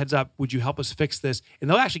want to give you a heads up. Would you help us fix this? And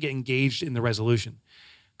they'll actually get engaged in the resolution.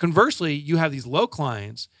 Conversely, you have these low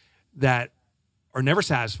clients that are never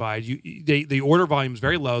satisfied. The order volume is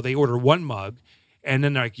very low. They order 1 mug, And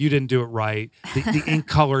then they're like, you didn't do it right. The ink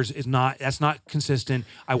colors that's not consistent.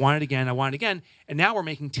 I want it again. And now we're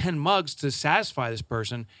making 10 mugs to satisfy this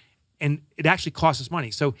person. And it actually costs us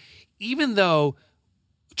money. So even though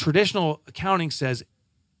traditional accounting says,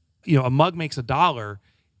 a mug makes $1,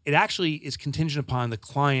 it actually is contingent upon the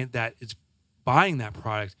client that is buying that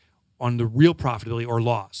product on the real profitability or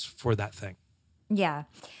loss for that thing. Yeah.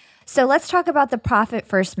 So let's talk about the profit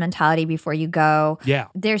first mentality before you go. Yeah.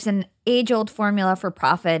 There's an age-old formula for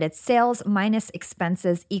profit. It's sales minus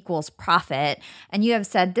expenses equals profit. And you have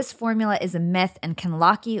said this formula is a myth and can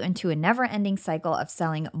lock you into a never-ending cycle of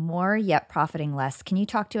selling more yet profiting less. Can you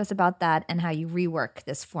talk to us about that and how you rework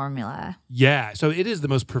this formula? Yeah. So it is the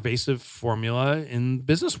most pervasive formula in the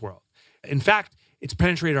business world. In fact, it's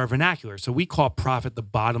penetrated our vernacular. So we call profit the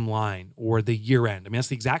bottom line or the year end. I mean, that's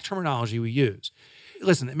the exact terminology we use.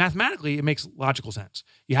 Listen, mathematically, it makes logical sense.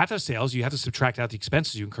 You have to have sales. You have to subtract out the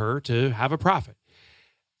expenses you incur to have a profit.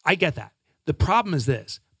 I get that. The problem is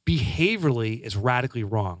this. Behaviorally, it's radically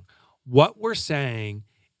wrong. What we're saying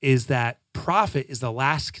is that profit is the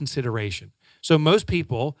last consideration. So most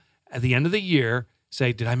people at the end of the year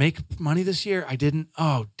say, did I make money this year? I didn't.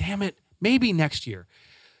 Oh, damn it. Maybe next year.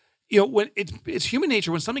 When it's human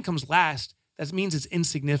nature, when something comes last, that means it's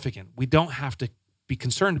insignificant. We don't have to be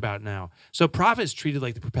concerned about it now. So profit is treated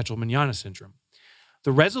like the perpetual manana syndrome.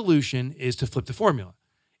 The resolution is to flip the formula.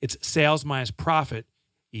 It's sales minus profit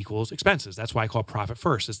equals expenses. That's why I call profit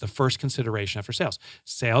first. It's the first consideration after sales.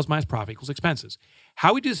 Sales minus profit equals expenses.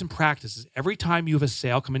 How we do this in practice is every time you have a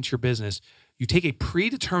sale come into your business, you take a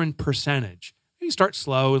predetermined percentage. You start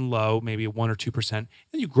slow and low, maybe 1 or 2%, then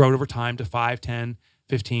you grow it over time to 5, 10,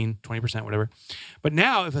 15, 20%, whatever. But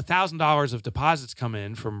now if $1,000 of deposits come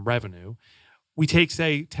in from revenue, we take,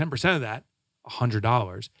 say, 10% of that,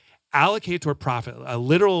 $100, allocate it toward profit, a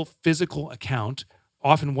literal physical account,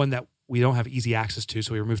 often one that we don't have easy access to,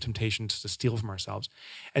 so we remove temptations to steal from ourselves.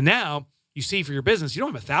 And now you see for your business, you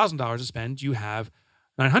don't have $1,000 to spend, you have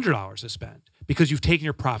 $900 to spend because you've taken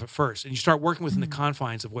your profit first. And you start working within the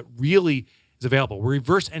confines of what really is available. We're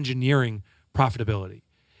reverse engineering profitability.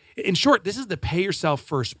 In short, this is the pay yourself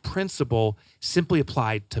first principle simply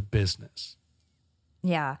applied to business.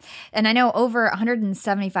 Yeah. And I know over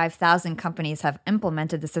 175,000 companies have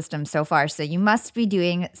implemented the system so far. So you must be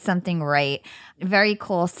doing something right. Very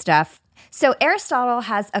cool stuff. So Aristotle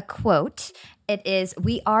has a quote. It is,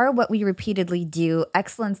 "We are what we repeatedly do.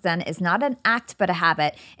 Excellence then is not an act, but a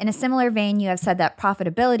habit." In a similar vein, you have said that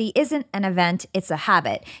profitability isn't an event, it's a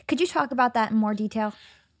habit. Could you talk about that in more detail?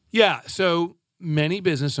 Yeah. So many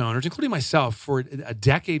business owners, including myself, for a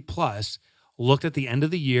decade plus, looked at the end of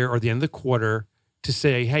the year or the end of the quarter to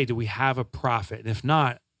say, hey, do we have a profit? And if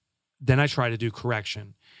not, then I try to do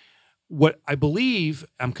correction. What I believe,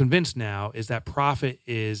 I'm convinced now, is that profit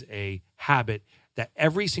is a habit that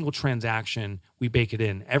every single transaction, we bake it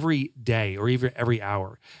in every day or even every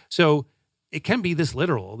hour. So it can be this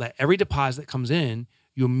literal, that every deposit that comes in,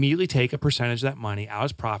 you immediately take a percentage of that money out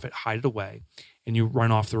as profit, hide it away, and you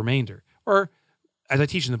run off the remainder. Or as I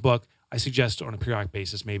teach in the book, I suggest on a periodic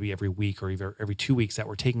basis, maybe every week or even every 2 weeks, that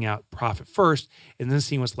we're taking out profit first and then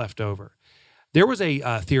seeing what's left over. There was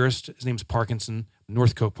a theorist, his name's Parkinson,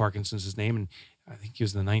 Northcote Parkinson's his name, and I think he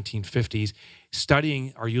was in the 1950s,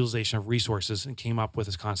 studying our utilization of resources and came up with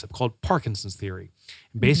this concept called Parkinson's theory.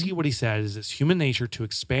 And basically what he said is it's human nature to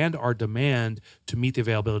expand our demand to meet the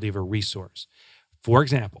availability of a resource. For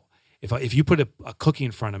example, if you put a cookie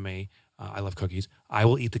in front of me, I love cookies, I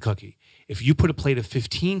will eat the cookie. If you put a plate of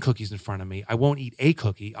 15 cookies in front of me, I won't eat a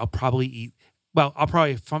cookie. I'll probably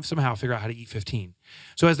somehow figure out how to eat 15.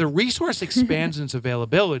 So as the resource expands in its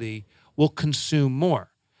availability, we'll consume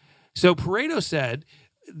more. So Pareto said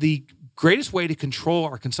the greatest way to control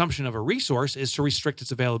our consumption of a resource is to restrict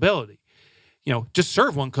its availability. Just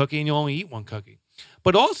serve one cookie and you'll only eat one cookie.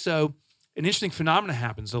 But also, an interesting phenomenon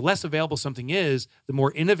happens. The less available something is, the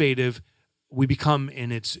more innovative we become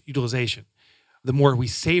in its utilization, the more we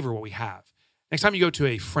savor what we have. Next time you go to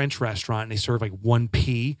a French restaurant and they serve like 1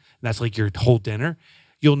 pea, and that's like your whole dinner,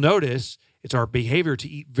 you'll notice it's our behavior to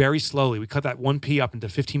eat very slowly. We cut that 1 pea up into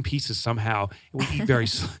 15 pieces somehow, and we eat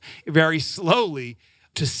very slowly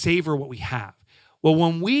to savor what we have. Well,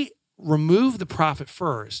 when we remove the profit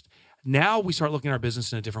first, now we start looking at our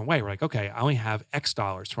business in a different way. We're like, okay, I only have X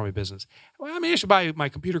dollars for my business. Well, maybe I should buy my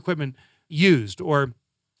computer equipment used, or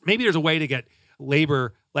maybe there's a way to get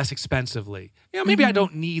labor less expensively. Maybe I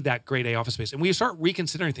don't need that grade A office space. And we start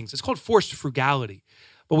reconsidering things. It's called forced frugality.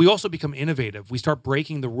 But we also become innovative. We start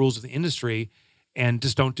breaking the rules of the industry and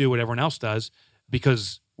just don't do what everyone else does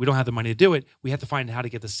because we don't have the money to do it. We have to find how to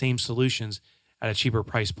get the same solutions at a cheaper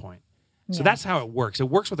price point. So that's how it works. It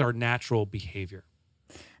works with our natural behavior.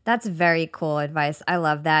 That's very cool advice. I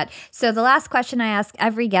love that. So the last question I ask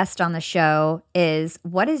every guest on the show is,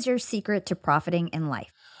 what is your secret to profiting in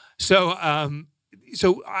life? So,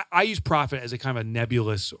 I use profit as a kind of a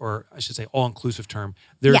nebulous, or I should say all-inclusive term.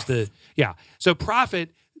 There's So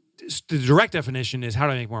profit, the direct definition is how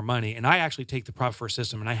do I make more money? And I actually take the Profit First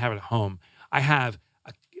system and I have it at home.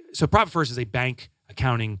 So Profit First is a bank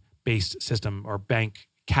accounting-based system or bank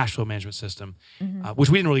cash flow management system, which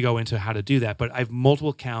we didn't really go into how to do that, but I have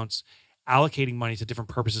multiple accounts allocating money to different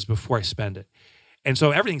purposes before I spend it. And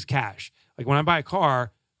so everything's cash. Like when I buy a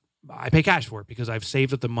car, I pay cash for it because I've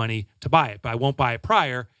saved up the money to buy it, but I won't buy it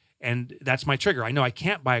prior, and that's my trigger. I know I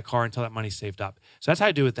can't buy a car until that money's saved up. So that's how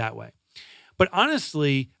I do it that way. But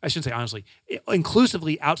honestly, I shouldn't say honestly,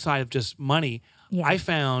 inclusively outside of just money, I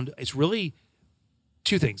found it's really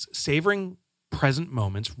two things: savoring present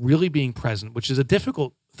moments, really being present, which is a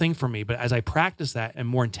difficult thing for me. But as I practice that and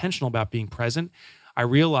more intentional about being present, I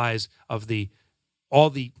realize of all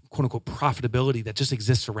the quote unquote profitability that just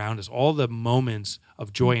exists around us, all the moments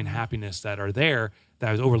of joy and happiness that are there that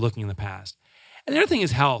I was overlooking in the past. And the other thing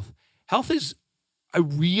is health. I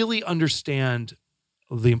really understand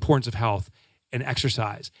the importance of health and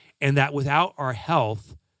exercise, and that without our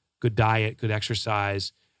health, good diet, good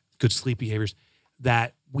exercise, good sleep behaviors,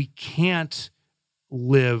 that we can't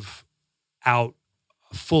live out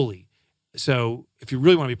fully. So if you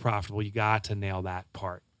really want to be profitable, you got to nail that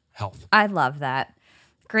part, health. I love that.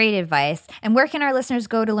 Great advice. And where can our listeners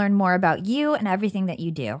go to learn more about you and everything that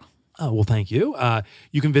you do? Oh, well, thank you.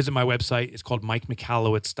 You can visit my website. It's called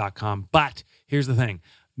MikeMichalowicz.com. But here's the thing.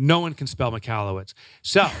 No one can spell Michalowicz.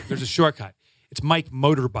 So there's a shortcut. It's Mike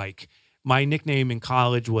Motorbike. My nickname in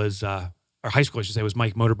college was, or high school, I should say, was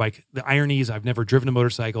Mike Motorbike. The irony is I've never driven a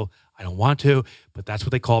motorcycle. I don't want to, but that's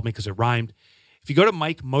what they called me because it rhymed. If you go to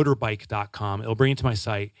MikeMotorbike.com, it'll bring you to my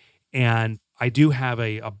site. And I do have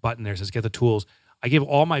a button there that says get the tools. I give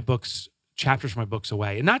all my books, chapters from my books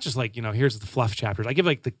away. And not just like, here's the fluff chapters. I give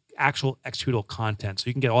like the actual executable content. So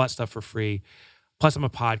you can get all that stuff for free. Plus, I'm a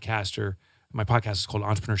podcaster. My podcast is called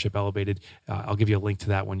Entrepreneurship Elevated. I'll give you a link to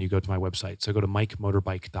that when you go to my website. So go to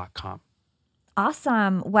MikeMotorbike.com.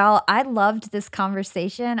 Awesome. Well, I loved this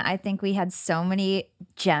conversation. I think we had so many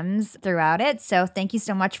gems throughout it. So thank you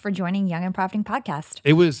so much for joining Young and Profiting Podcast.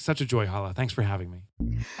 It was such a joy, Hala. Thanks for having me.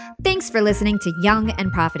 Thanks for listening to Young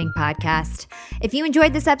and Profiting Podcast. If you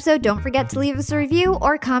enjoyed this episode, don't forget to leave us a review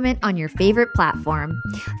or comment on your favorite platform.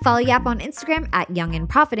 Follow Yap on Instagram at Young and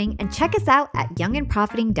Profiting and check us out at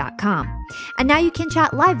youngandprofiting.com. And now you can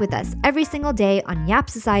chat live with us every single day on Yap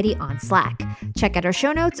Society on Slack. Check out our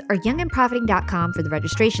show notes or youngandprofiting.com for the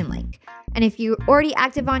registration link. And if you're already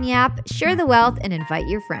active on Yap, share the wealth and invite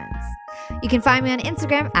your friends. You can find me on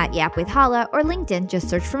Instagram at Yap with Hala or LinkedIn. Just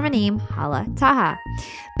search for my name, Hala Taha.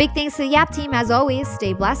 Big thanks to the Yap team as always.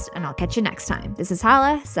 Stay blessed, and I'll catch you next time. This is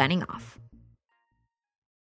Hala signing off.